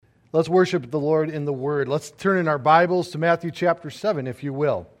Let's worship the Lord in the Word. Let's turn in our Bibles to Matthew chapter 7, if you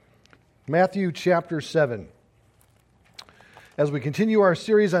will. Matthew chapter 7. As we continue our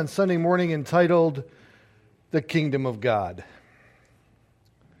series on Sunday morning entitled, The Kingdom of God.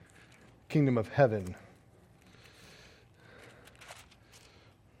 Kingdom of Heaven.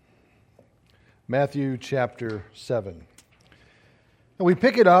 Matthew chapter 7. And we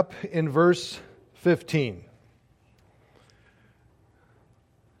pick it up in verse 15.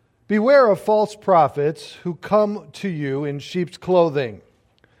 Beware of false prophets who come to you in sheep's clothing,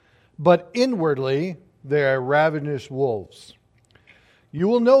 but inwardly they are ravenous wolves. You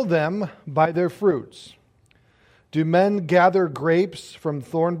will know them by their fruits. Do men gather grapes from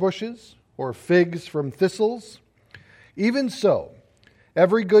thorn bushes or figs from thistles? Even so,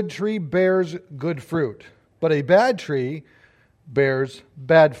 every good tree bears good fruit, but a bad tree bears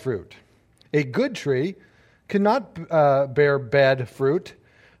bad fruit. A good tree cannot bear bad fruit,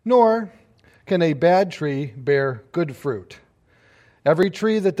 nor can a bad tree bear good fruit. Every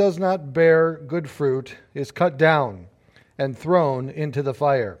tree that does not bear good fruit is cut down and thrown into the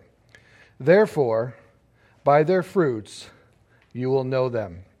fire. Therefore, by their fruits you will know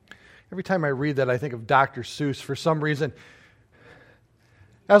them. Every time I read that, I think of Dr. Seuss for some reason.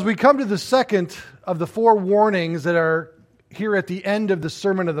 As we come to the second of the four warnings that are here at the end of the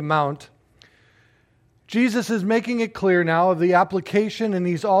Sermon on the Mount, Jesus is making it clear now of the application, and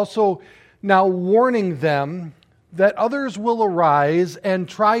he's also now warning them that others will arise and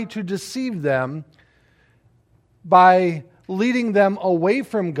try to deceive them by leading them away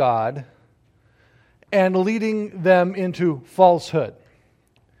from God and leading them into falsehood.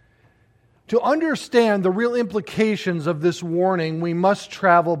 To understand the real implications of this warning, we must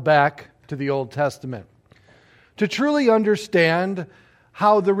travel back to the Old Testament. To truly understand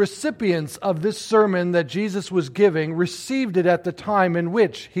how the recipients of this sermon that Jesus was giving received it at the time in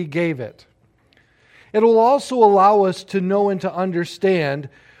which he gave it. It will also allow us to know and to understand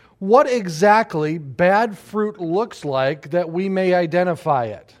what exactly bad fruit looks like, that we may identify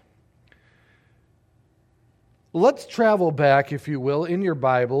it. Let's travel back, if you will, in your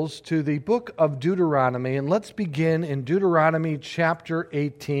Bibles to the book of Deuteronomy, and let's begin in Deuteronomy chapter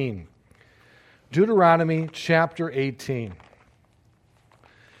 18. Deuteronomy chapter 18.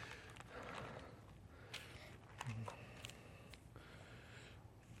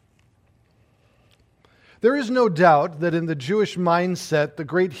 There is no doubt that in the Jewish mindset, the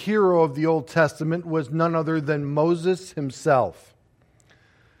great hero of the Old Testament was none other than Moses himself.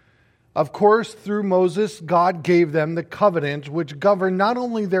 Of course, through Moses, God gave them the covenant which governed not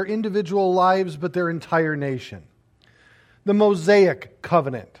only their individual lives, but their entire nation. The Mosaic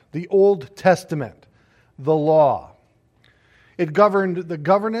covenant, the Old Testament, the law. It governed the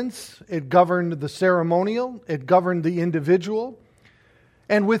governance, it governed the ceremonial, it governed the individual.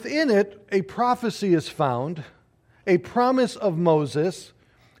 And within it, a prophecy is found, a promise of Moses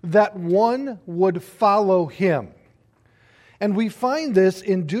that one would follow him. And we find this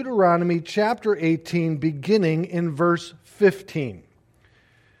in Deuteronomy chapter 18, beginning in verse 15.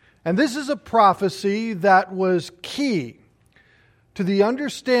 And this is a prophecy that was key to the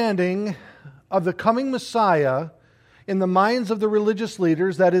understanding of the coming Messiah in the minds of the religious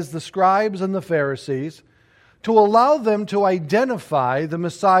leaders, that is, the scribes and the Pharisees, to allow them to identify the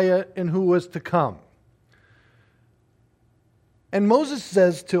Messiah and who was to come. And Moses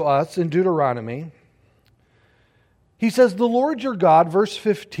says to us in Deuteronomy, he says, "The Lord your God," verse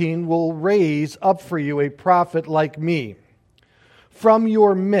 15, "will raise up for you a prophet like me from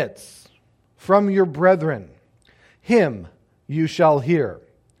your midst, from your brethren. Him you shall hear.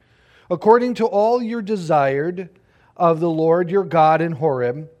 According to all you desired of the Lord your God in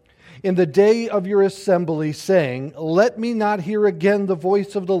Horeb, in the day of your assembly, saying, Let me not hear again the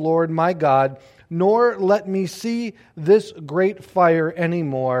voice of the Lord my God, nor let me see this great fire any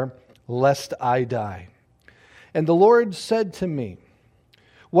more, lest I die. And the Lord said to me,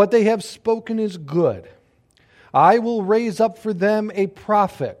 What they have spoken is good. I will raise up for them a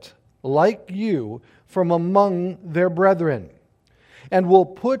prophet like you from among their brethren, and will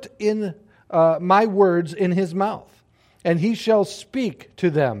put in my words in his mouth, and he shall speak to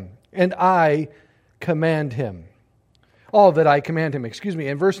them, and I command him. All that I command him,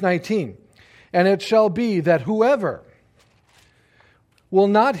 In verse 19, "And it shall be that whoever will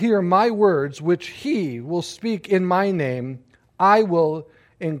not hear my words, which he will speak in my name, I will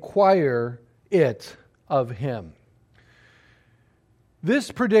inquire it of him." This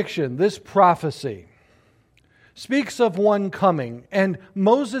prediction, this prophecy, speaks of one coming, and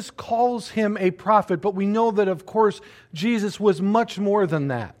Moses calls him a prophet, but we know that, of course, Jesus was much more than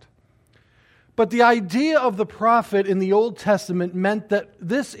that. But the idea of the prophet in the Old Testament meant that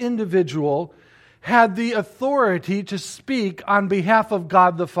this individual had the authority to speak on behalf of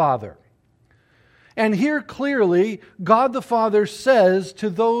God the Father. And here clearly, God the Father says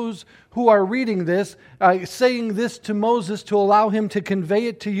to those who are reading this, saying this to Moses to allow him to convey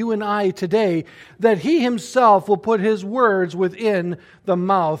it to you and I today, that he himself will put his words within the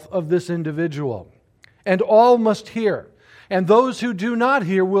mouth of this individual. And all must hear. And those who do not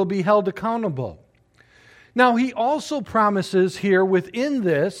hear will be held accountable. Now, he also promises here within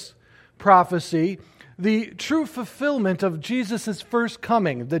this prophecy the true fulfillment of Jesus' first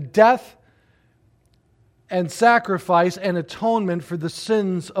coming, the death and sacrifice and atonement for the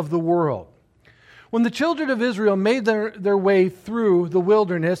sins of the world. When the children of Israel made their way through the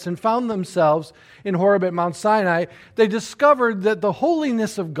wilderness and found themselves in Horeb at Mount Sinai, they discovered that the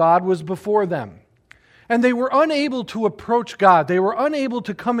holiness of God was before them. And they were unable to approach God. They were unable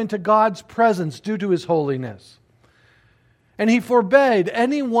to come into God's presence due to His holiness. And He forbade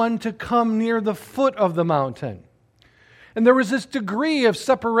anyone to come near the foot of the mountain. And there was this degree of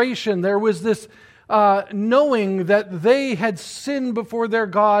separation. There was this knowing that they had sinned before their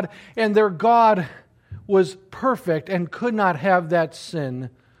God, and their God was perfect and could not have that sin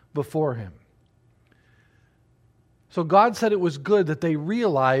before Him. So God said it was good that they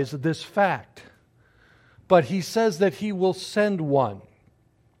realized this fact. But He says that He will send one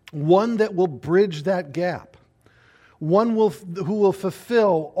that will bridge that gap, one who will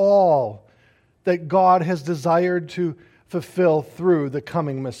fulfill all that God has desired to fulfill through the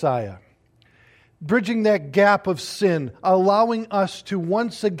coming Messiah. Bridging that gap of sin, allowing us to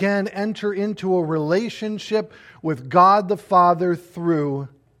once again enter into a relationship with God the Father through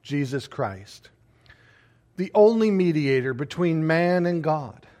Jesus Christ. The only mediator between man and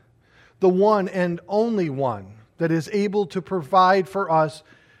God. The one and only one that is able to provide for us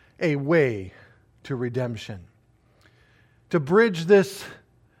a way to redemption. To bridge this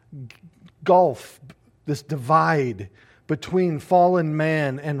gulf, this divide between fallen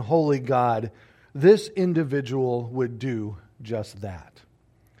man and holy God, this individual would do just that.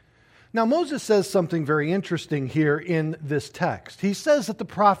 Now, Moses says something very interesting here in this text. He says that the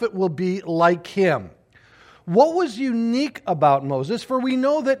prophet will be like him. What was unique about Moses? For we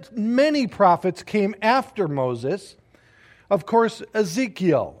know that many prophets came after Moses. Of course,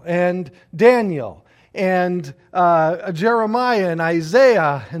 Ezekiel and Daniel and Jeremiah and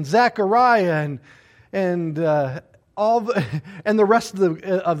Isaiah and Zechariah and the rest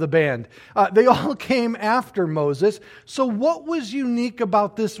of the band. They all came after Moses. So what was unique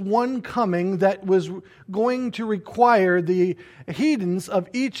about this one coming that was going to require the heedance of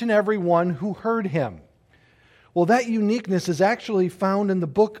each and every one who heard him? Well, that uniqueness is actually found in the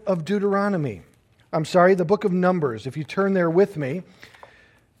book of the book of Numbers. If you turn there with me,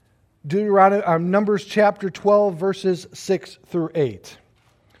 Numbers chapter 12, verses 6 through 8.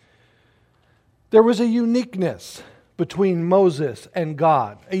 There was a uniqueness between Moses and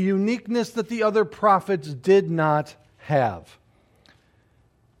God, a uniqueness that the other prophets did not have.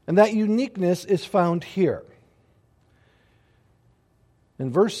 And that uniqueness is found here.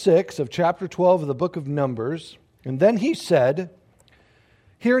 In verse 6 of chapter 12 of the book of Numbers, and then he said,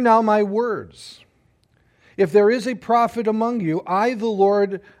 "Hear now my words. If there is a prophet among you, I, the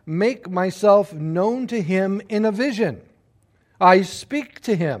Lord, make myself known to him in a vision. I speak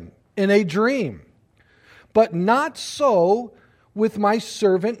to him in a dream. But not so with my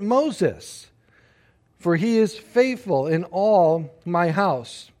servant Moses, for he is faithful in all my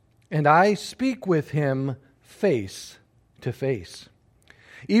house, and I speak with him face to face,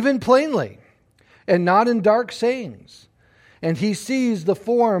 even plainly, and not in dark sayings. And he sees the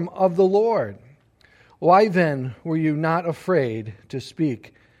form of the Lord. Why then were you not afraid to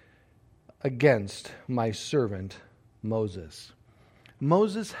speak against my servant Moses?"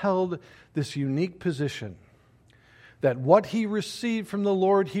 Moses held this unique position that what he received from the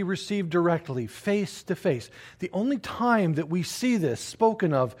Lord, he received directly, face to face. The only time that we see this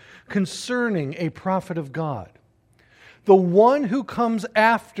spoken of concerning a prophet of God. The one who comes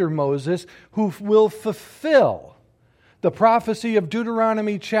after Moses, who will fulfill the prophecy of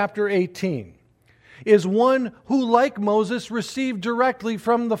Deuteronomy chapter 18, is one who, like Moses, received directly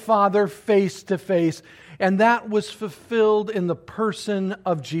from the Father face to face, and that was fulfilled in the person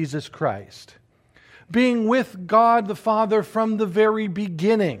of Jesus Christ. Being with God the Father from the very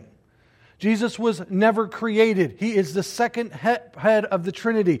beginning. Jesus was never created. He is the second head of the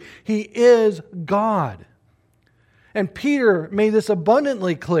Trinity. He is God. And Peter made this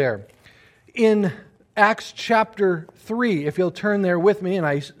abundantly clear in Acts chapter 3. If you'll turn there with me, and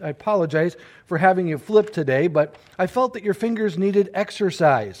I apologize for having you flip today, but I felt that your fingers needed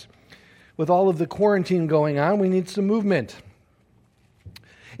exercise. With all of the quarantine going on, we need some movement.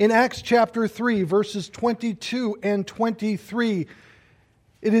 In Acts chapter 3, verses 22 and 23,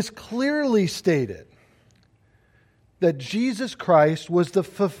 it is clearly stated that Jesus Christ was the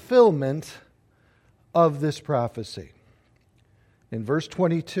fulfillment of this prophecy. In verse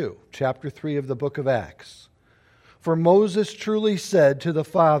 22, chapter 3 of the book of Acts, "For Moses truly said to the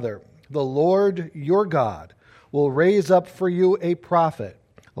Father, 'The Lord your God will raise up for you a prophet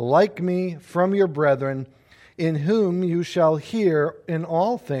like me from your brethren, in whom you shall hear in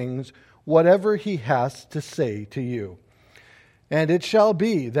all things whatever he has to say to you. And it shall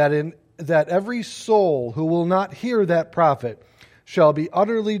be that every soul who will not hear that prophet shall be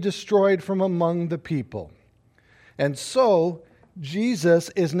utterly destroyed from among the people.'" And so, Jesus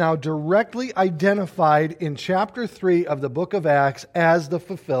is now directly identified in chapter 3 of the book of Acts as the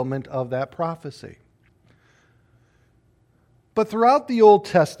fulfillment of that prophecy. But throughout the Old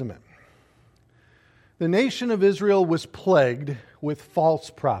Testament, the nation of Israel was plagued with false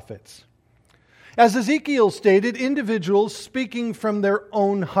prophets. As Ezekiel stated, individuals speaking from their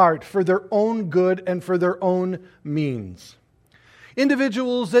own heart, for their own good and for their own means.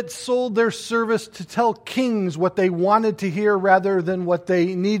 Individuals that sold their service to tell kings what they wanted to hear rather than what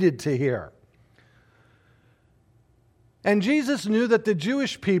they needed to hear. And Jesus knew that the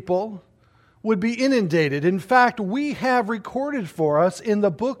Jewish people would be inundated. In fact, we have recorded for us in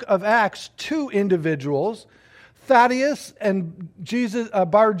the book of Acts 2 individuals, Thaddeus and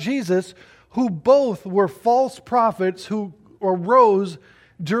Bar-Jesus, who both were false prophets who arose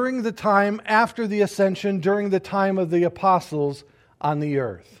during the time after the ascension, during the time of the apostles on the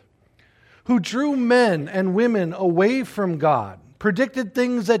earth, who drew men and women away from God, predicted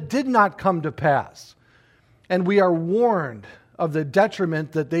things that did not come to pass. And we are warned of the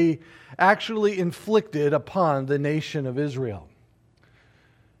detriment that they actually inflicted upon the nation of Israel.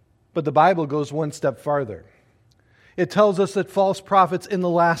 But the Bible goes one step farther. It tells us that false prophets in the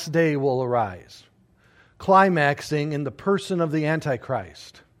last day will arise, climaxing in the person of the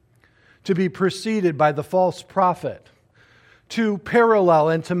Antichrist, to be preceded by the false prophet, to parallel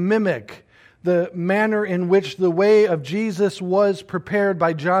and to mimic the manner in which the way of Jesus was prepared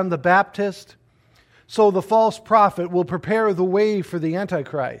by John the Baptist. So the false prophet will prepare the way for the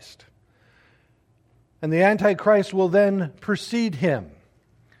Antichrist. And the Antichrist will then precede him.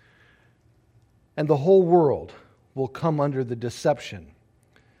 And the whole world will come under the deception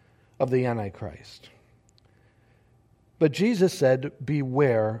of the Antichrist. But Jesus said,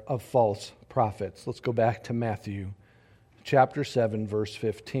 "Beware of false prophets." Let's go back to Matthew chapter 7, verse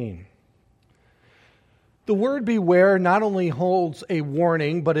 15. The word beware not only holds a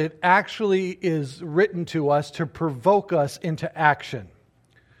warning, but it actually is written to us to provoke us into action.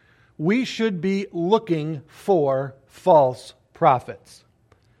 We should be looking for false prophets,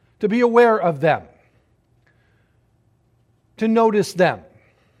 to be aware of them, to notice them,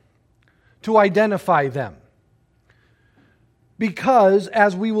 to identify them. Because,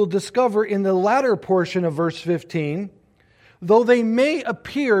 as we will discover in the latter portion of verse 15, though they may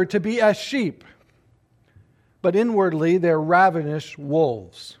appear to be as sheep, but inwardly they're ravenous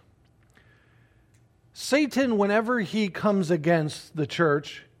wolves. Satan, whenever he comes against the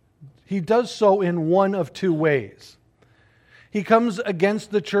church, he does so in one of two ways. He comes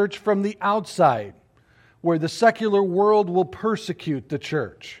against the church from the outside, where the secular world will persecute the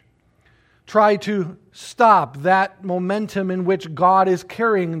church, try to stop that momentum in which God is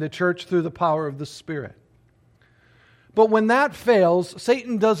carrying the church through the power of the Spirit. But when that fails,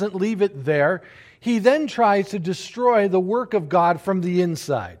 Satan doesn't leave it there. He then tries to destroy the work of God from the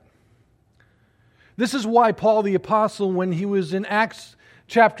inside. This is why Paul the Apostle, when he was in Acts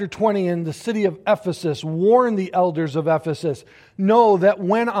chapter 20 in the city of Ephesus, warned the elders of Ephesus, "Know that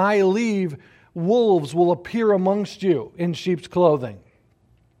when I leave, wolves will appear amongst you in sheep's clothing."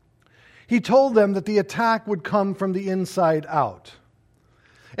 He told them that the attack would come from the inside out.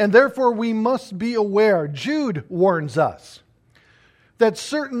 And therefore we must be aware. Jude warns us that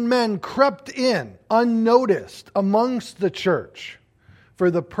certain men crept in unnoticed amongst the church for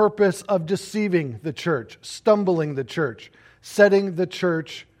the purpose of deceiving the church, stumbling the church, setting the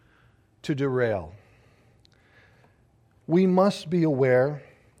church to derail. We must be aware,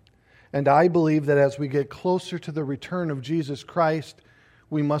 and I believe that as we get closer to the return of Jesus Christ,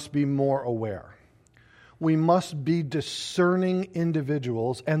 we must be more aware. We must be discerning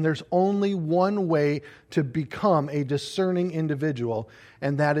individuals, and there's only one way to become a discerning individual,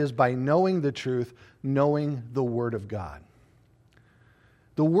 and that is by knowing the truth, knowing the Word of God.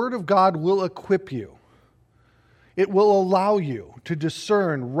 The Word of God will equip you. It will allow you to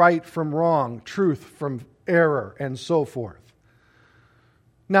discern right from wrong, truth from error, and so forth.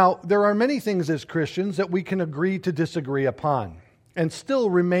 Now, there are many things as Christians that we can agree to disagree upon and still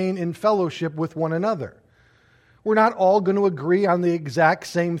remain in fellowship with one another. We're not all going to agree on the exact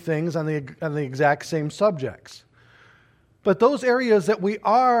same things, on the exact same subjects. But those areas that we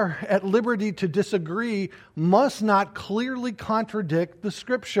are at liberty to disagree must not clearly contradict the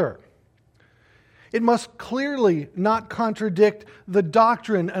Scripture. It must clearly not contradict the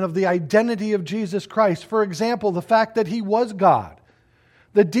doctrine and of the identity of Jesus Christ. For example, the fact that He was God.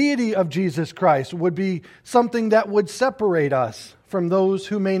 The deity of Jesus Christ would be something that would separate us from those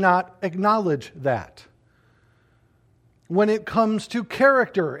who may not acknowledge that. When it comes to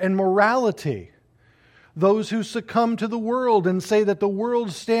character and morality, those who succumb to the world and say that the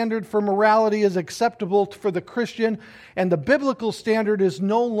world's standard for morality is acceptable for the Christian and the biblical standard is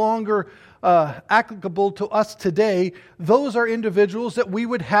no longer applicable to us today, those are individuals that we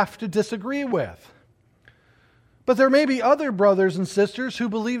would have to disagree with. But there may be other brothers and sisters who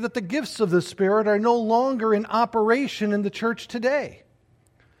believe that the gifts of the Spirit are no longer in operation in the church today.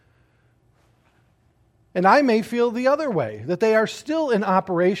 And I may feel the other way, that they are still in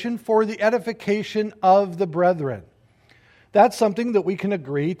operation for the edification of the brethren. That's something that we can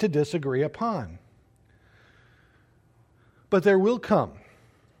agree to disagree upon. But there will come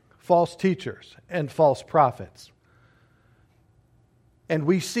false teachers and false prophets. And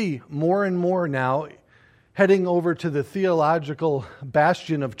we see more and more now, heading over to the theological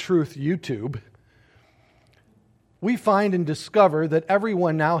bastion of truth, YouTube, we find and discover that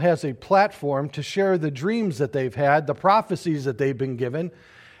everyone now has a platform to share the dreams that they've had, the prophecies that they've been given,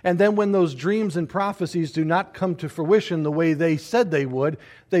 and then when those dreams and prophecies do not come to fruition the way they said they would,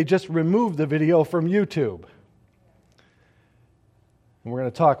 they just remove the video from YouTube. And we're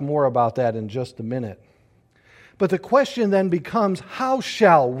going to talk more about that in just a minute. But the question then becomes, how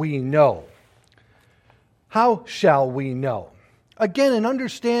shall we know? How shall we know? Again, an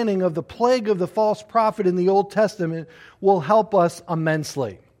understanding of the plague of the false prophet in the Old Testament will help us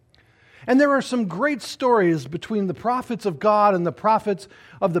immensely. And there are some great stories between the prophets of God and the prophets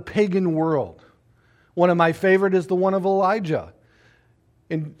of the pagan world. One of my favorite is the one of Elijah.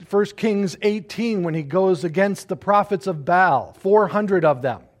 In 1 Kings 18, when he goes against the prophets of Baal, 400 of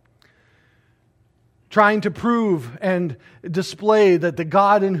them, trying to prove and display that the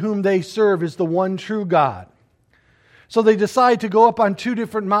God in whom they serve is the one true God. So they decide to go up on two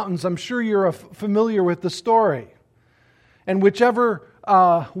different mountains. I'm sure you're familiar with the story. And whichever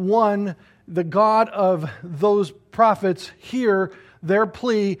one the God of those prophets hear their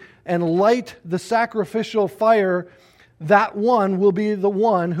plea and light the sacrificial fire, that one will be the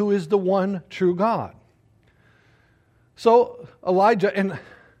one who is the one true God. So Elijah, and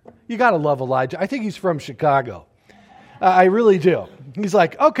you got to love Elijah. I think he's from Chicago. I really do. He's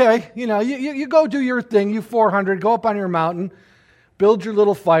like, okay, you go do your thing, you 400, go up on your mountain, build your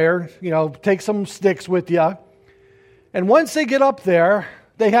little fire, take some sticks with you. And once they get up there,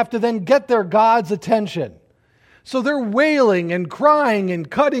 they have to then get their God's attention. So they're wailing and crying and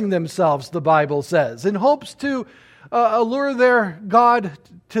cutting themselves, the Bible says, in hopes to allure their God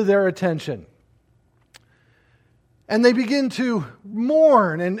to their attention. And they begin to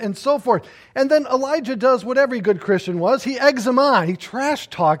mourn and so forth. And then Elijah does what every good Christian was. He eggs them on. He trash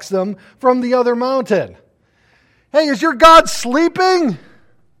talks them from the other mountain. Hey, is your God sleeping?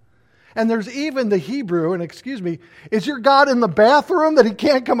 And there's even the Hebrew, and excuse me, is your God in the bathroom that he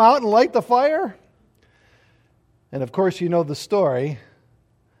can't come out and light the fire? And of course, you know the story.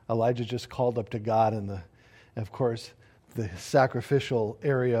 Elijah just called up to God, and of course, the sacrificial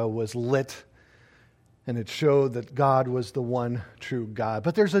area was lit. And it showed that God was the one true God.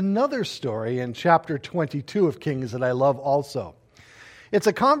 But there's another story in chapter 22 of Kings that I love also. It's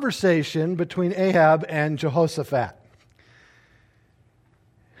a conversation between Ahab and Jehoshaphat.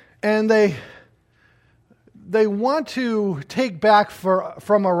 And they want to take back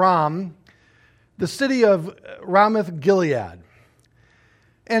from Aram the city of Ramoth Gilead.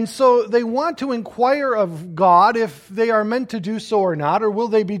 And so they want to inquire of God if they are meant to do so or not, or will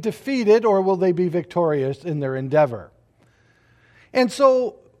they be defeated, or will they be victorious in their endeavor. And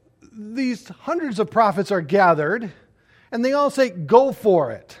so these hundreds of prophets are gathered, and they all say, go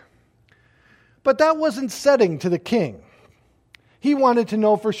for it. But that wasn't setting to the king. He wanted to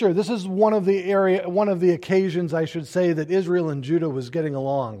know for sure. This is one of the occasions, I should say, that Israel and Judah was getting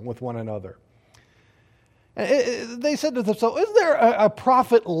along with one another. They said to themselves, is there a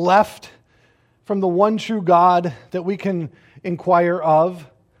prophet left from the one true God that we can inquire of?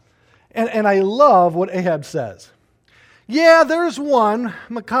 And I love what Ahab says. Yeah, there's one,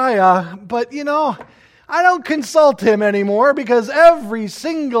 Micaiah, but I don't consult him anymore because every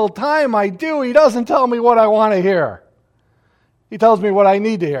single time I do, he doesn't tell me what I want to hear. He tells me what I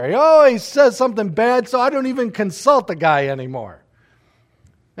need to hear. Oh, he says something bad, so I don't even consult the guy anymore.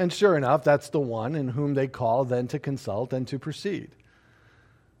 And sure enough, that's the one in whom they call then to consult and to proceed.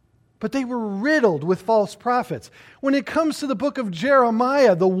 But they were riddled with false prophets. When it comes to the book of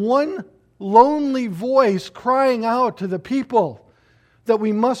Jeremiah, the one lonely voice crying out to the people that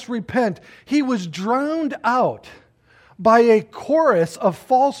we must repent, he was drowned out by a chorus of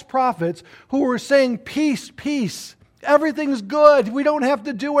false prophets who were saying, peace, peace, everything's good, we don't have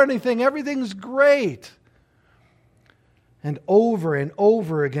to do anything, everything's great. And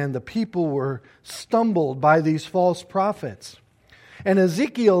over again, the people were stumbled by these false prophets. And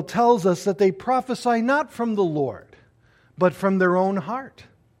Ezekiel tells us that they prophesy not from the Lord, but from their own heart,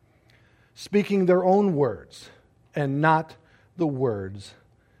 speaking their own words and not the words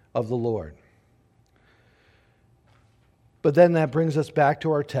of the Lord. But then that brings us back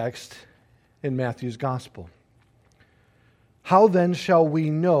to our text in Matthew's Gospel. How then shall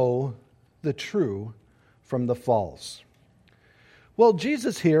we know the true from the false? Well,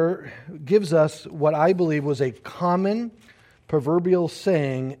 Jesus here gives us what I believe was a common proverbial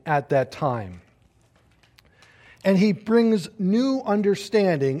saying at that time. And he brings new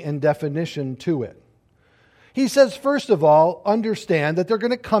understanding and definition to it. He says, first of all, understand that they're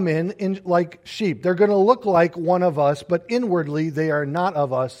going to come in like sheep. They're going to look like one of us, but inwardly they are not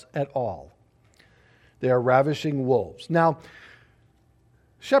of us at all. They are ravishing wolves. Now,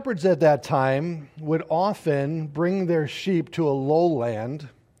 shepherds at that time would often bring their sheep to a lowland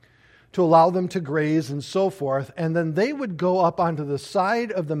to allow them to graze and so forth, and then they would go up onto the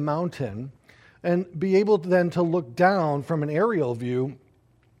side of the mountain and be able then to look down from an aerial view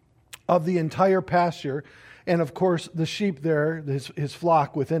of the entire pasture, and of course the sheep there, his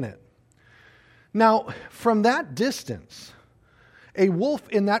flock within it. Now, from that distance, a wolf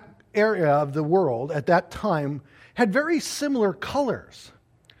in that area of the world at that time had very similar colors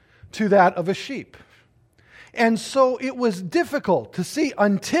to that of a sheep. And so it was difficult to see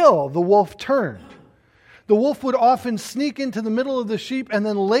until the wolf turned. The wolf would often sneak into the middle of the sheep and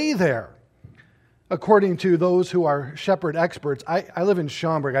then lay there. According to those who are shepherd experts, I live in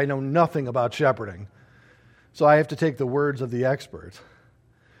Schaumburg. I know nothing about shepherding. So I have to take the words of the experts.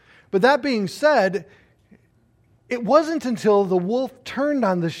 But that being said, it wasn't until the wolf turned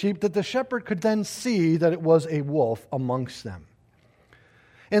on the sheep that the shepherd could then see that it was a wolf amongst them.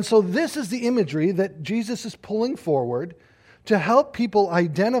 And so this is the imagery that Jesus is pulling forward to help people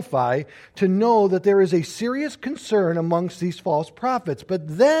identify, to know that there is a serious concern amongst these false prophets.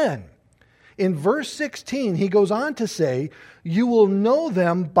 But then, in verse 16, he goes on to say, you will know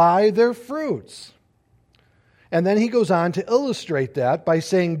them by their fruits. And then he goes on to illustrate that by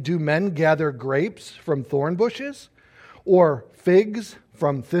saying, do men gather grapes from thorn bushes or figs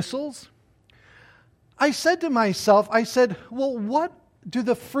from thistles? I said to myself, well, what do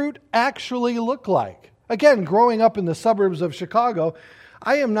the fruit actually look like? Again, growing up in the suburbs of Chicago,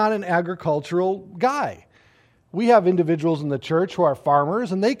 I am not an agricultural guy. We have individuals in the church who are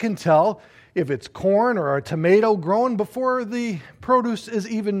farmers, and they can tell if it's corn or a tomato grown before the produce is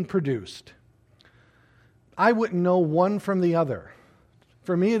even produced. I wouldn't know one from the other.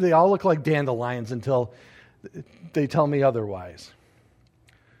 For me, they all look like dandelions until they tell me otherwise.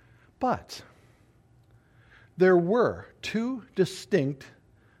 But there were two distinct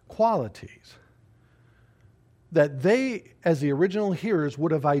qualities that they, as the original hearers,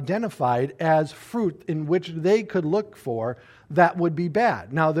 would have identified as fruit in which they could look for that would be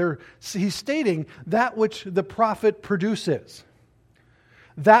bad. Now, he's stating that which the prophet produces,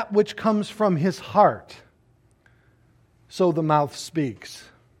 that which comes from his heart. So the mouth speaks.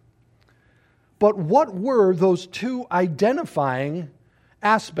 But what were those two identifying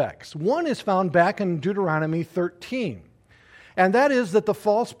aspects? One is found back in Deuteronomy 13. And that is that the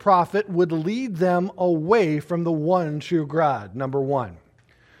false prophet would lead them away from the one true God, number one.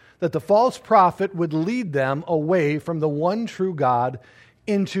 That the false prophet would lead them away from the one true God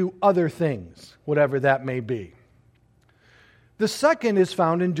into other things, whatever that may be. The second is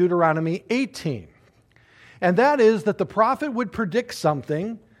found in Deuteronomy 18. And that is that the prophet would predict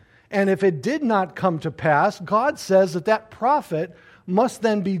something, and if it did not come to pass, God says that that prophet must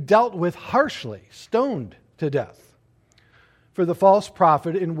then be dealt with harshly, stoned to death, for the false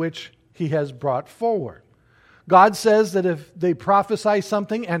prophet in which he has brought forward. God says that if they prophesy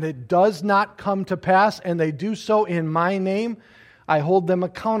something and it does not come to pass, and they do so in my name, I hold them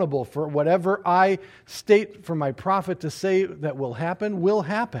accountable for whatever I state for my prophet to say that will happen, will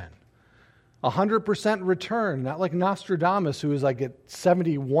happen. 100% return, not like Nostradamus, who is like at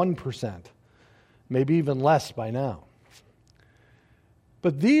 71%, maybe even less by now.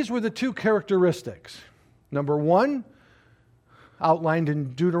 But these were the two characteristics. Number one, outlined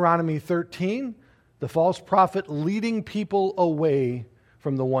in Deuteronomy 13, the false prophet leading people away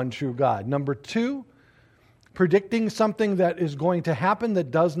from the one true God. Number 2, predicting something that is going to happen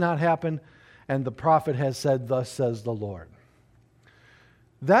that does not happen, and the prophet has said, "Thus says the Lord."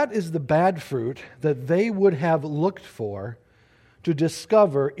 That is the bad fruit that they would have looked for to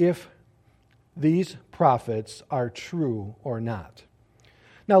discover if these prophets are true or not.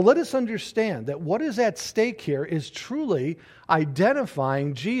 Now, let us understand that what is at stake here is truly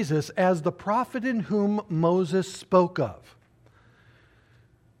identifying Jesus as the prophet in whom Moses spoke of.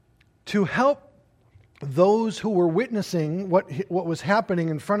 To help those who were witnessing what was happening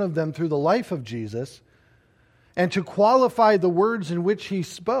in front of them through the life of Jesus, and to qualify the words in which he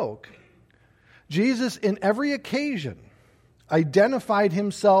spoke, Jesus, in every occasion, identified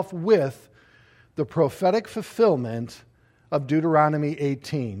himself with the prophetic fulfillment of Deuteronomy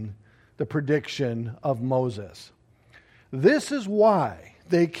 18, the prediction of Moses. This is why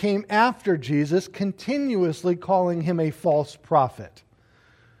they came after Jesus, continuously calling him a false prophet.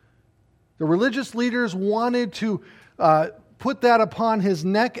 The religious leaders wanted to put that upon his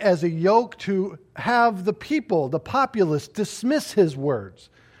neck as a yoke to have the people, the populace, dismiss his words,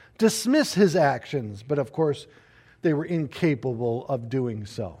 dismiss his actions. But of course, they were incapable of doing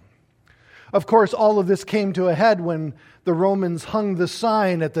so. Of course, all of this came to a head when the Romans hung the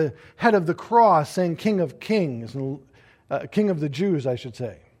sign at the head of the cross saying King of Kings, King of the Jews, I should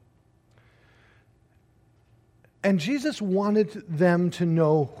say. And Jesus wanted them to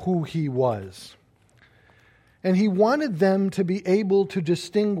know who he was. And he wanted them to be able to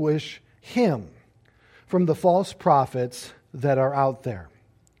distinguish him from the false prophets that are out there.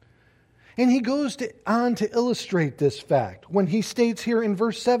 And he goes on to illustrate this fact when he states here in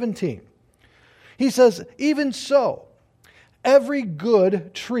verse 17. He says, "Even so, every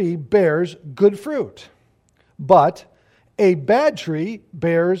good tree bears good fruit, but a bad tree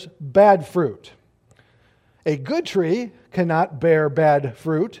bears bad fruit. A good tree cannot bear bad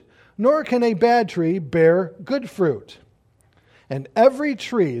fruit, nor can a bad tree bear good fruit. And every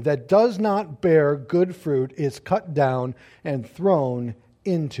tree that does not bear good fruit is cut down and thrown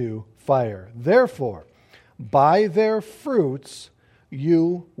into fire. Therefore, by their fruits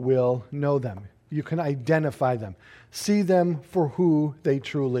you will know them." You can identify them, see them for who they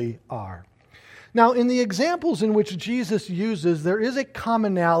truly are. Now, in the examples in which Jesus uses, there is a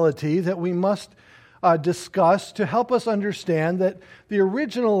commonality that we must discuss to help us understand that the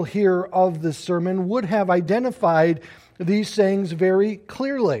original here of the sermon would have identified these sayings very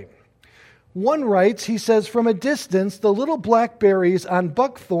clearly. One writes, he says, "From a distance, the little blackberries on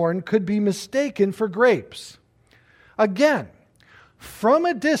buckthorn could be mistaken for grapes." Again, from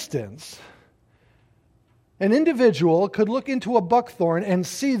a distance, an individual could look into a buckthorn and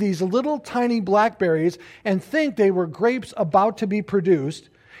see these little tiny blackberries and think they were grapes about to be produced.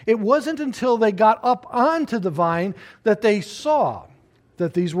 It wasn't until they got up onto the vine that they saw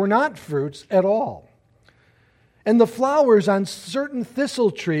that these were not fruits at all. And the flowers on certain thistle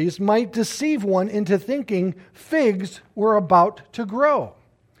trees might deceive one into thinking figs were about to grow.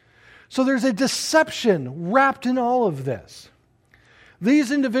 So there's a deception wrapped in all of this.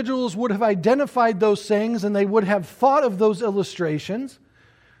 These individuals would have identified those sayings and they would have thought of those illustrations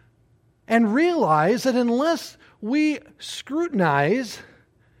and realized that unless we scrutinize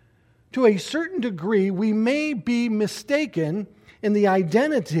to a certain degree, we may be mistaken in the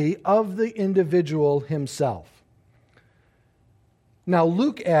identity of the individual himself. Now,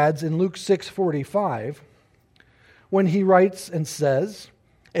 Luke adds in Luke 6:45, when he writes and says,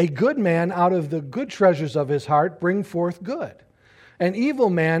 "A good man out of the good treasures of his heart bring forth good. An evil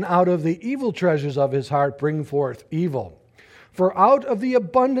man out of the evil treasures of his heart bring forth evil. For out of the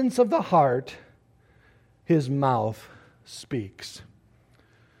abundance of the heart, his mouth speaks."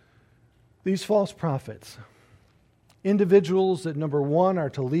 These false prophets, individuals that, number one,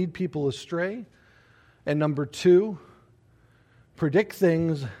 are to lead people astray, and number two, predict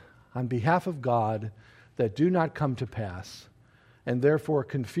things on behalf of God that do not come to pass, and therefore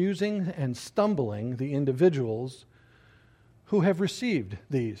confusing and stumbling the individuals who have received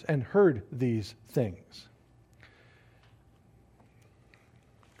these and heard these things.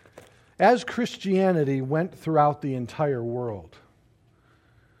 As Christianity went throughout the entire world,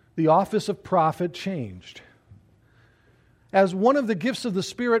 the office of prophet changed. As one of the gifts of the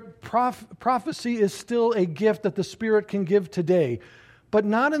Spirit, prophecy is still a gift that the Spirit can give today, but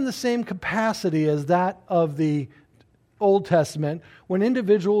not in the same capacity as that of the Old Testament, when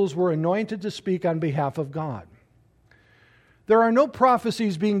individuals were anointed to speak on behalf of God. There are no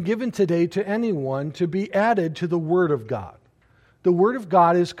prophecies being given today to anyone to be added to the Word of God. The Word of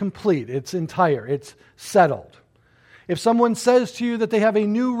God is complete, it's entire, it's settled. If someone says to you that they have a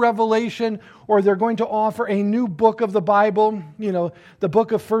new revelation or they're going to offer a new book of the Bible, the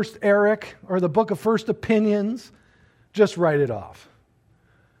book of First Eric or the book of First Opinions, just write it off.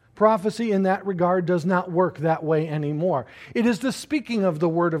 Prophecy in that regard does not work that way anymore. It is the speaking of the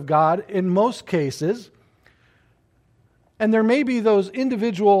Word of God in most cases, and there may be those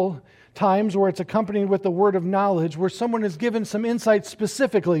individual times where it's accompanied with the word of knowledge, where someone is given some insight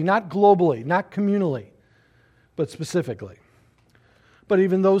specifically, not globally, not communally, but specifically. But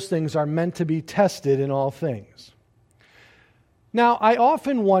even those things are meant to be tested in all things. Now, I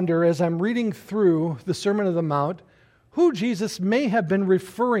often wonder as I'm reading through the Sermon on the Mount, who Jesus may have been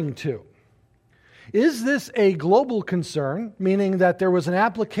referring to. Is this a global concern, meaning that there was an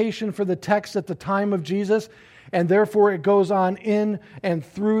application for the text at the time of Jesus, and therefore it goes on in and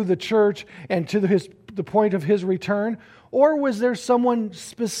through the church and to the point of his return? Or was there someone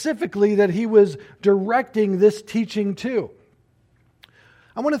specifically that he was directing this teaching to?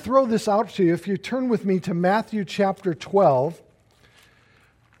 I want to throw this out to you. If you turn with me to Matthew chapter 12,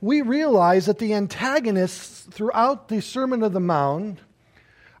 we realize that the antagonists throughout the Sermon on the Mount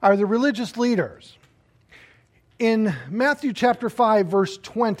are the religious leaders. In Matthew chapter 5, verse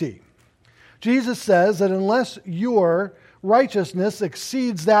 20, Jesus says that unless your righteousness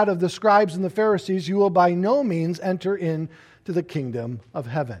exceeds that of the scribes and the Pharisees, you will by no means enter into the kingdom of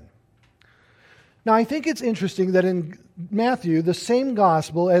heaven. Now, I think it's interesting that in Matthew, the same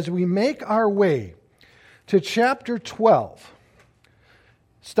gospel, as we make our way to chapter 12,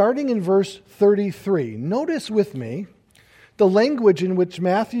 starting in verse 33, notice with me the language in which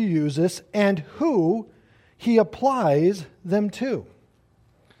Matthew uses and who he applies them to.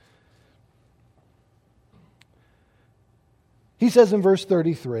 He says in verse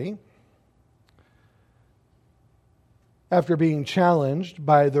 33, after being challenged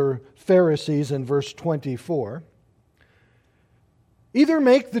by the Pharisees in verse 24, either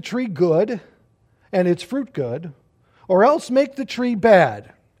make the tree good and its fruit good, or else make the tree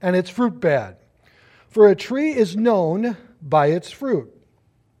bad and its fruit bad. For a tree is known by its fruit.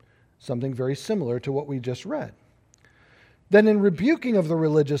 Something very similar to what we just read. Then in rebuking of the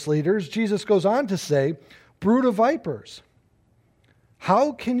religious leaders, Jesus goes on to say, brood of vipers,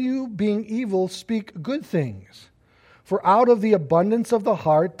 how can you, being evil, speak good things? For out of the abundance of the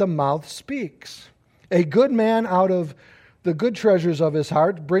heart, the mouth speaks. A good man out of the good treasures of his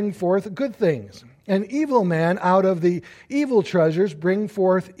heart bring forth good things. An evil man out of the evil treasures bring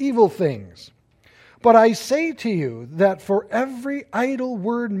forth evil things. But I say to you that for every idle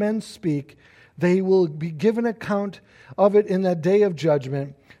word men speak, they will be given account of it in that day of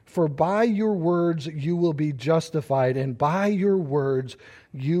judgment. For by your words you will be justified, and by your words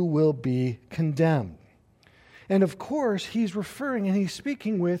you will be condemned. And of course, he's referring and he's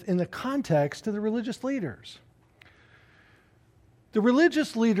speaking with, in the context, to the religious leaders. The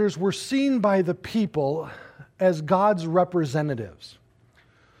religious leaders were seen by the people as God's representatives.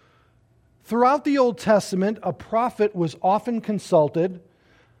 Throughout the Old Testament, a prophet was often consulted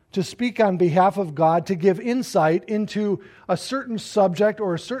to speak on behalf of God, to give insight into a certain subject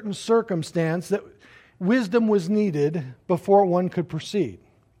or a certain circumstance that wisdom was needed before one could proceed.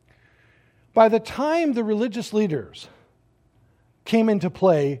 By the time the religious leaders came into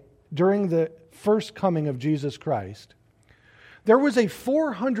play during the first coming of Jesus Christ, there was a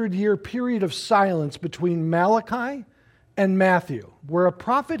 400-year period of silence between Malachi and Matthew, where a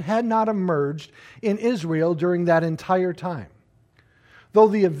prophet had not emerged in Israel during that entire time. Though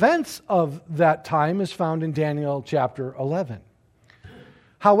the events of that time is found in Daniel chapter 11.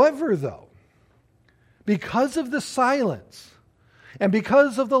 However, though, because of the silence and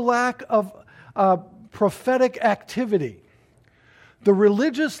because of the lack of prophetic activity, the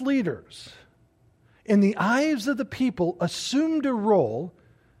religious leaders, in the eyes of the people, assumed a role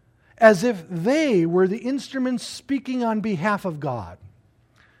as if they were the instruments speaking on behalf of God.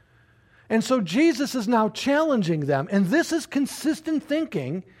 And so Jesus is now challenging them. And this is consistent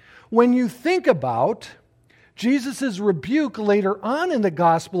thinking when you think about Jesus' rebuke later on in the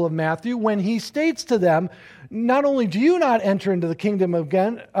Gospel of Matthew, when he states to them, not only do you not enter into the kingdom of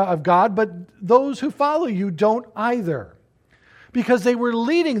God, but those who follow you don't either. Because they were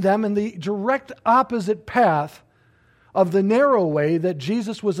leading them in the direct opposite path of the narrow way that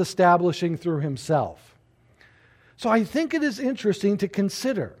Jesus was establishing through himself. So I think it is interesting to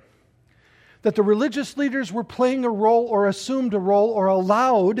consider that the religious leaders were playing a role or assumed a role or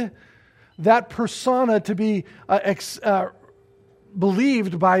allowed that persona to be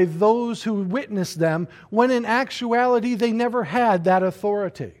believed by those who witnessed them, when in actuality they never had that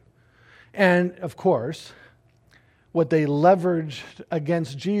authority. And of course, what they leveraged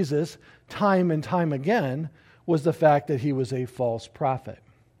against Jesus time and time again was the fact that he was a false prophet.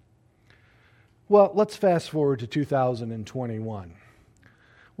 Well, let's fast forward to 2021.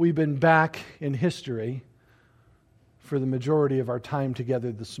 We've been back in history for the majority of our time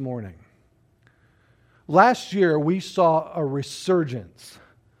together this morning. Last year, we saw a resurgence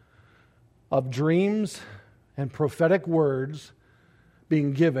of dreams and prophetic words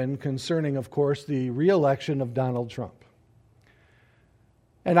being given concerning, of course, the re-election of Donald Trump.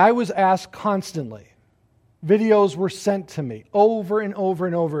 And I was asked constantly. Videos were sent to me over and over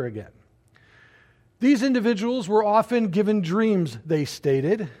and over again. These individuals were often given dreams, they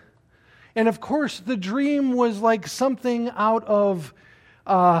stated. And of course, the dream was like something out of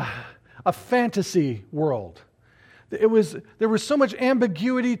a fantasy world. There was so much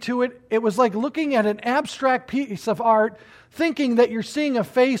ambiguity to it. It was like looking at an abstract piece of art, thinking that you're seeing a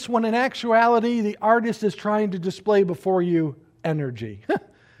face when in actuality the artist is trying to display before you energy.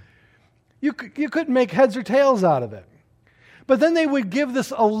 You couldn't make heads or tails out of it. But then they would give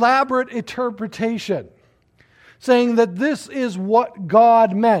this elaborate interpretation, saying that this is what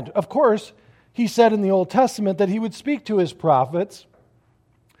God meant. Of course, he said in the Old Testament that he would speak to his prophets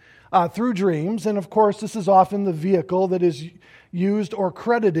through dreams, and of course, this is often the vehicle that is used or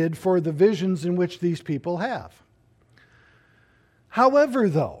credited for the visions in which these people have. However,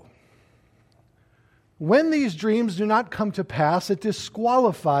 though, when these dreams do not come to pass, it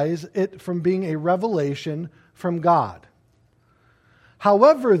disqualifies it from being a revelation from God.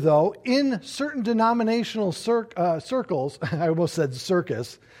 However, though, in certain denominational circles, I almost said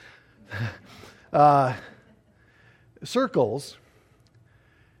circus, circles,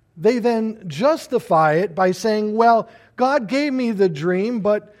 they then justify it by saying, well, God gave me the dream,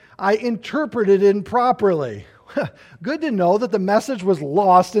 but I interpreted it improperly. Good to know that the message was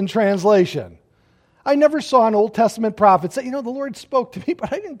lost in translation. I never saw an Old Testament prophet say, the Lord spoke to me,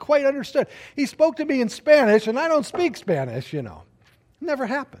 but I didn't quite understand. He spoke to me in Spanish, and I don't speak Spanish, Never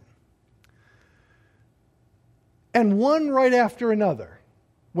happened. And one right after another,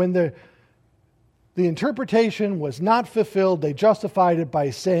 when the interpretation was not fulfilled, they justified it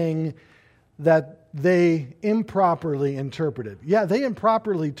by saying that they improperly interpreted. Yeah, they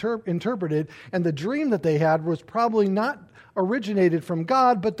improperly interpreted, and the dream that they had was probably not originated from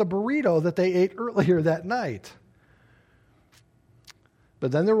God, but the burrito that they ate earlier that night.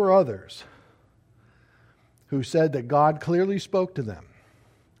 But then there were others who said that God clearly spoke to them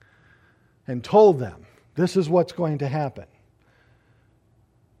and told them, this is what's going to happen.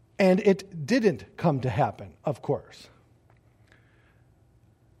 And it didn't come to happen, of course.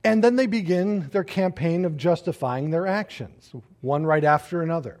 And then they begin their campaign of justifying their actions, one right after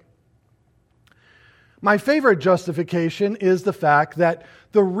another. My favorite justification is the fact that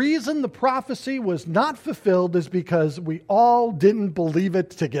the reason the prophecy was not fulfilled is because we all didn't believe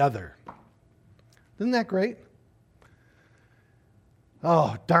it together. Isn't that great?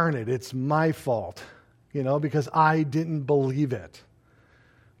 Oh, darn it, it's my fault, because I didn't believe it.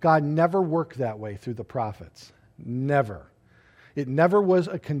 God never worked that way through the prophets. Never. It never was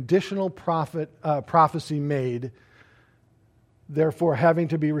a conditional prophecy made, therefore having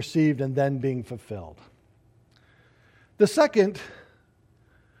to be received and then being fulfilled. The second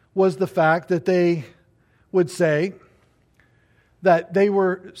was the fact that they would say that they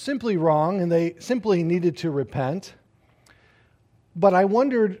were simply wrong and they simply needed to repent. But I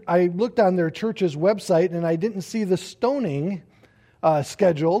looked on their church's website and I didn't see the stoning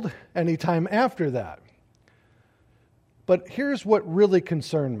scheduled anytime after that. But here's what really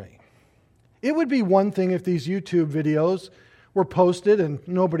concerned me. It would be one thing if these YouTube videos were posted and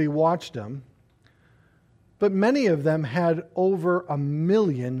nobody watched them, but many of them had over 1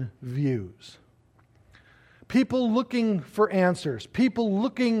 million views. People looking for answers, people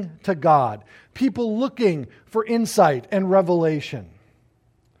looking to God, people looking for insight and revelation.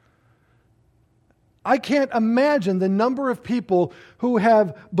 I can't imagine the number of people who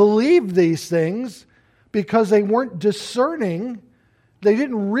have believed these things because they weren't discerning, they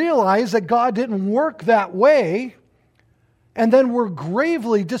didn't realize that God didn't work that way, and then were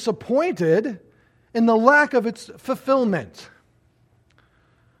gravely disappointed in the lack of its fulfillment.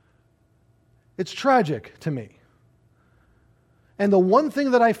 It's tragic to me. And the one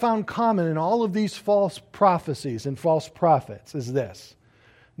thing that I found common in all of these false prophecies and false prophets is this: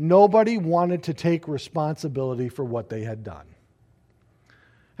 nobody wanted to take responsibility for what they had done.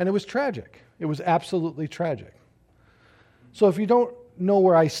 And it was tragic. It was absolutely tragic. So if you don't know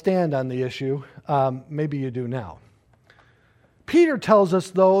where I stand on the issue, maybe you do now. Peter tells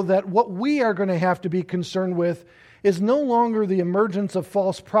us, though, that what we are going to have to be concerned with is no longer the emergence of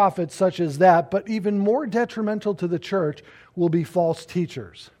false prophets such as that, but even more detrimental to the church will be false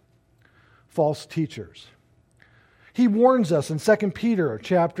teachers. False teachers. He warns us in 2 Peter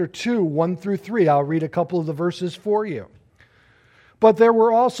chapter 2, 1 through 3. I'll read a couple of the verses for you. But there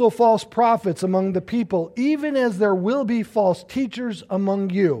were also false prophets among the people, even as there will be false teachers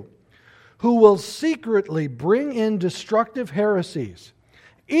among you, who will secretly bring in destructive heresies,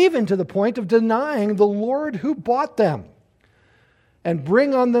 even to the point of denying the Lord who bought them, and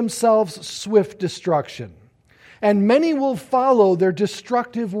bring on themselves swift destruction. And many will follow their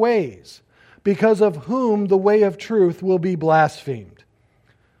destructive ways, because of whom the way of truth will be blasphemed.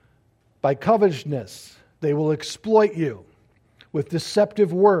 By covetousness they will exploit you with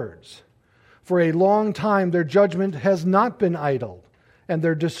deceptive words. For a long time their judgment has not been idle, and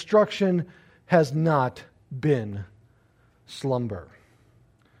their destruction has not been slumber.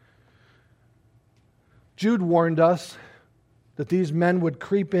 Jude warned us that these men would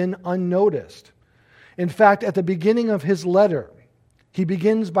creep in unnoticed. In fact, at the beginning of his letter, he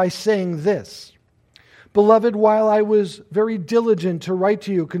begins by saying this: "Beloved, while I was very diligent to write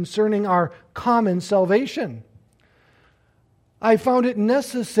to you concerning our common salvation, I found it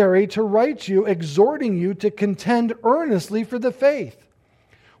necessary to write you, exhorting you to contend earnestly for the faith,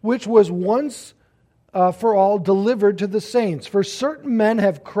 which was once for all delivered to the saints. For certain men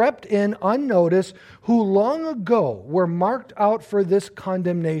have crept in unnoticed, who long ago were marked out for this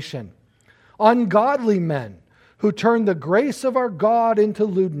condemnation. Ungodly men, who turn the grace of our God into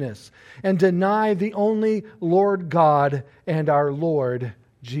lewdness, and deny the only Lord God and our Lord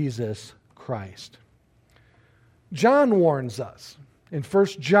Jesus Christ." John warns us in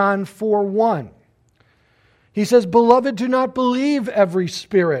 1 John 4:1. He says, "Beloved, do not believe every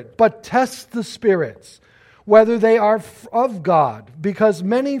spirit, but test the spirits, whether they are of God, because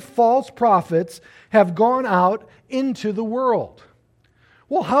many false prophets have gone out into the world."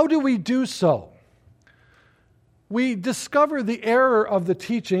 Well, how do we do so? We discover the error of the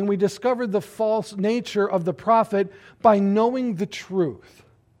teaching, we discover the false nature of the prophet by knowing the truth.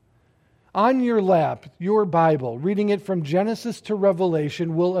 On your lap, your Bible, reading it from Genesis to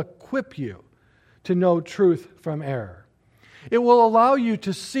Revelation, will equip you to know truth from error. It will allow you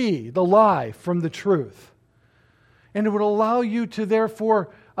to see the lie from the truth. And it would allow you to therefore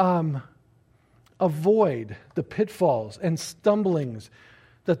avoid the pitfalls and stumblings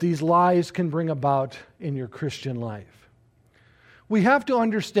that these lies can bring about in your Christian life. We have to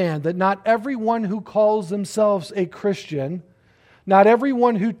understand that not everyone who calls themselves a Christian, not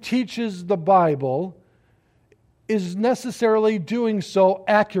everyone who teaches the Bible, is necessarily doing so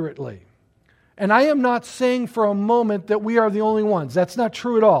accurately. And I am not saying for a moment that we are the only ones. That's not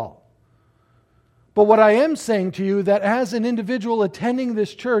true at all. But what I am saying to you, that as an individual attending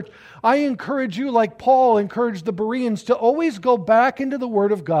this church, I encourage you, like Paul encouraged the Bereans, to always go back into the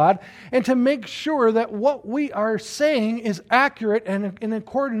Word of God and to make sure that what we are saying is accurate and in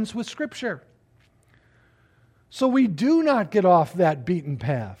accordance with Scripture. So we do not get off that beaten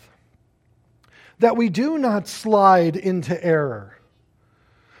path, that we do not slide into error.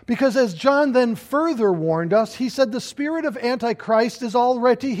 Because as John then further warned us, he said the spirit of Antichrist is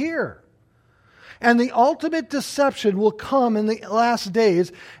already here. And the ultimate deception will come in the last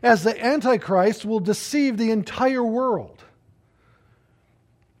days as the Antichrist will deceive the entire world.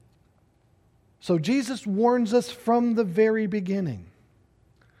 So Jesus warns us from the very beginning.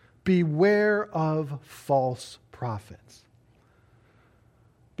 Beware of false prophets.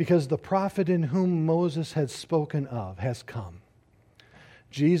 Because the prophet in whom Moses had spoken of has come.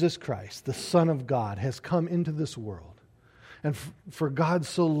 Jesus Christ, the Son of God, has come into this world. And for God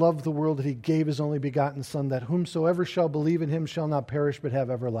so loved the world that he gave his only begotten Son, that whomsoever shall believe in him shall not perish but have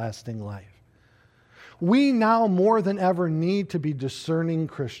everlasting life. We now more than ever need to be discerning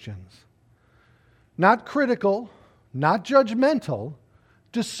Christians. Not critical, not judgmental,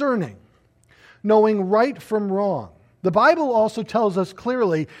 discerning, knowing right from wrong. The Bible also tells us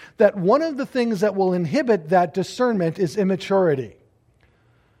clearly that one of the things that will inhibit that discernment is immaturity.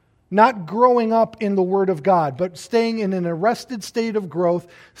 Not growing up in the Word of God, but staying in an arrested state of growth,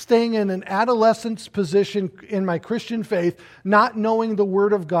 staying in an adolescent's position in my Christian faith, not knowing the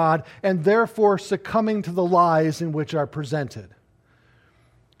Word of God, and therefore succumbing to the lies in which are presented.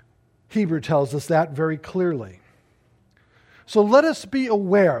 Hebrew tells us that very clearly. So let us be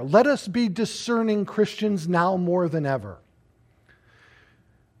aware. Let us be discerning Christians now more than ever.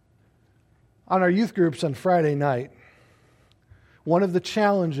 On our youth groups on Friday night, one of the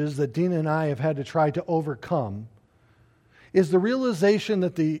challenges that Dina and I have had to try to overcome is the realization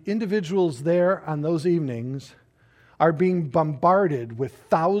that the individuals there on those evenings are being bombarded with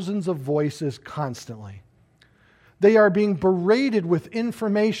thousands of voices constantly. They are being berated with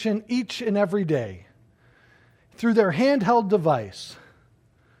information each and every day through their handheld device.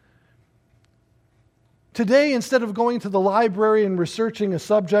 Today, instead of going to the library and researching a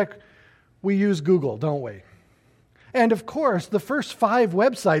subject, we use Google, don't we? And of course, the first 5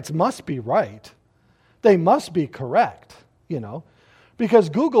 websites must be right. They must be correct, because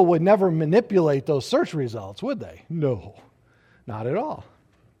Google would never manipulate those search results, would they? No, not at all.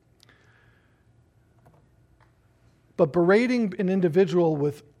 But berating an individual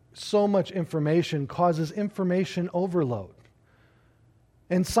with so much information causes information overload.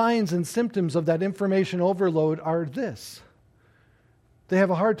 And signs and symptoms of that information overload are this. They have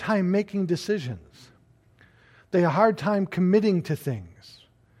a hard time making decisions. They have a hard time committing to things.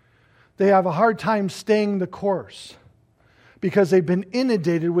 They have a hard time staying the course because they've been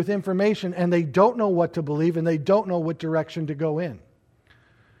inundated with information and they don't know what to believe and they don't know what direction to go in.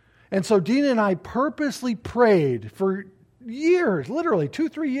 And so Dean and I purposely prayed for years, literally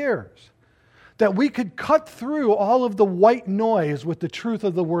 2-3 years, that we could cut through all of the white noise with the truth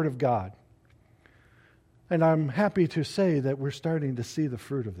of the Word of God. And I'm happy to say that we're starting to see the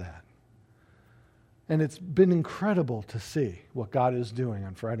fruit of that. And it's been incredible to see what God is doing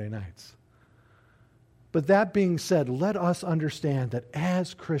on Friday nights. But that being said, let us understand that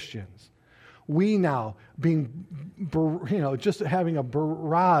as Christians, we now, just having a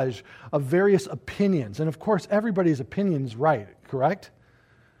barrage of various opinions, and of course everybody's opinion is right, correct?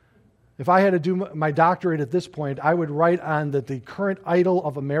 If I had to do my doctorate at this point, I would write on that the current idol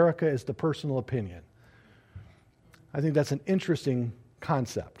of America is the personal opinion. I think that's an interesting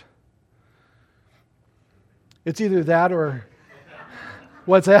concept. It's either that or...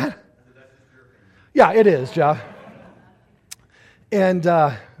 What's that? Yeah, it is, Jeff. And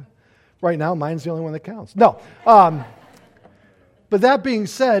right now, mine's the only one that counts. No. But that being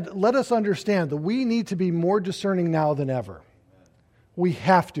said, let us understand that we need to be more discerning now than ever. We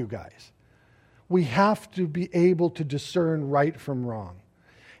have to, guys. We have to be able to discern right from wrong.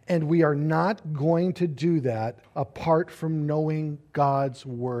 And we are not going to do that apart from knowing God's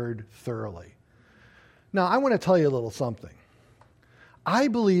Word thoroughly. Now, I want to tell you a little something. I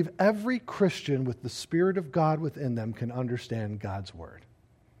believe every Christian with the Spirit of God within them can understand God's Word.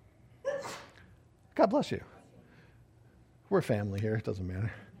 God bless you. We're family here. It doesn't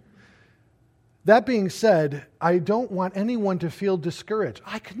matter. That being said, I don't want anyone to feel discouraged.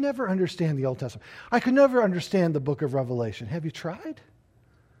 I could never understand the Old Testament. I could never understand the book of Revelation. Have you tried?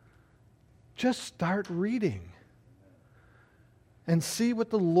 Just start reading and see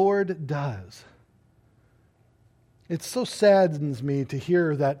what the Lord does. It so saddens me to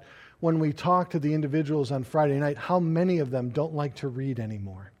hear that when we talk to the individuals on Friday night, how many of them don't like to read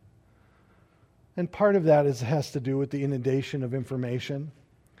anymore. And part of that has to do with the inundation of information.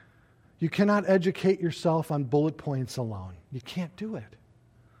 You cannot educate yourself on bullet points alone. You can't do it.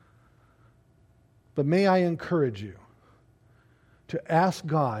 But may I encourage you to ask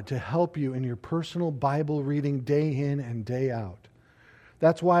God to help you in your personal Bible reading day in and day out.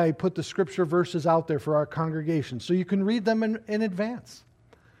 That's why I put the scripture verses out there for our congregation, so you can read them in advance.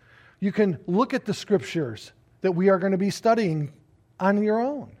 You can look at the scriptures that we are going to be studying on your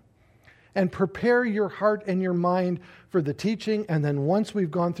own and prepare your heart and your mind for the teaching, and then once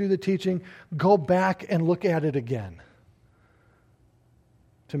we've gone through the teaching, go back and look at it again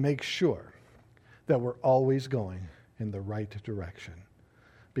to make sure that we're always going in the right direction.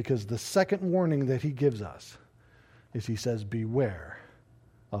 Because the second warning that he gives us is he says, beware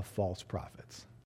of false prophets.